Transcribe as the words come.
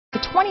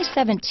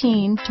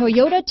2017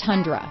 Toyota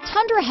Tundra.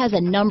 Tundra has a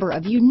number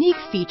of unique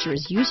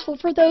features useful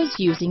for those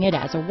using it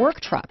as a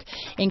work truck,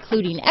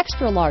 including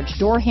extra-large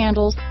door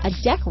handles, a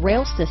deck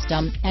rail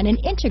system, and an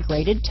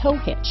integrated tow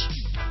hitch.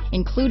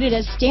 Included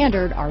as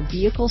standard are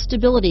vehicle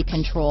stability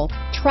control,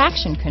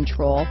 traction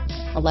control,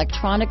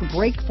 electronic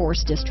brake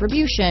force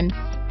distribution,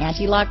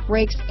 anti-lock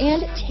brakes,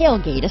 and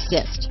tailgate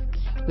assist.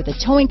 With a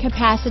towing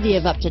capacity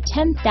of up to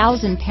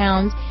 10,000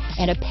 pounds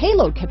and a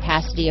payload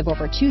capacity of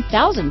over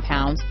 2,000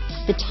 pounds,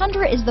 the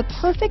Tundra is the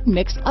perfect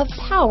mix of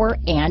power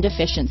and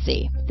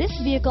efficiency. This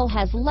vehicle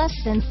has less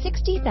than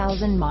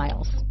 60,000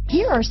 miles.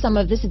 Here are some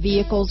of this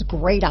vehicle's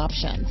great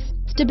options: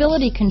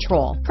 stability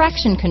control,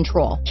 traction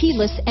control,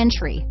 keyless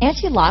entry,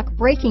 anti-lock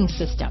braking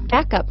system,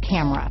 backup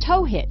camera,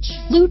 tow hitch,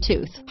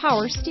 Bluetooth,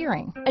 power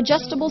steering,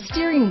 adjustable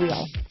steering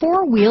wheel,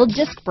 four-wheel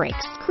disc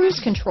brakes, cruise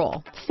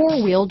control,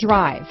 four-wheel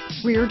drive,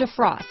 rear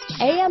defrost,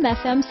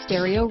 AM/FM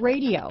stereo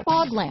radio,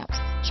 fog lamps,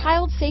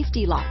 child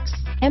safety locks,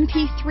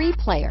 MP3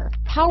 player,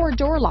 power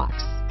door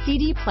locks,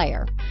 CD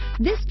player.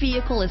 This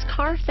vehicle is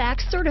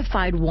Carfax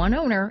certified one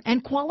owner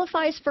and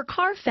qualifies for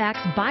Carfax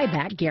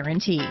buyback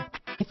guarantee.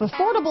 If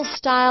affordable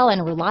style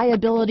and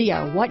reliability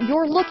are what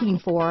you're looking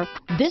for,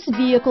 this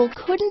vehicle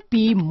couldn't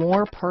be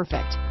more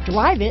perfect.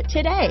 Drive it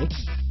today.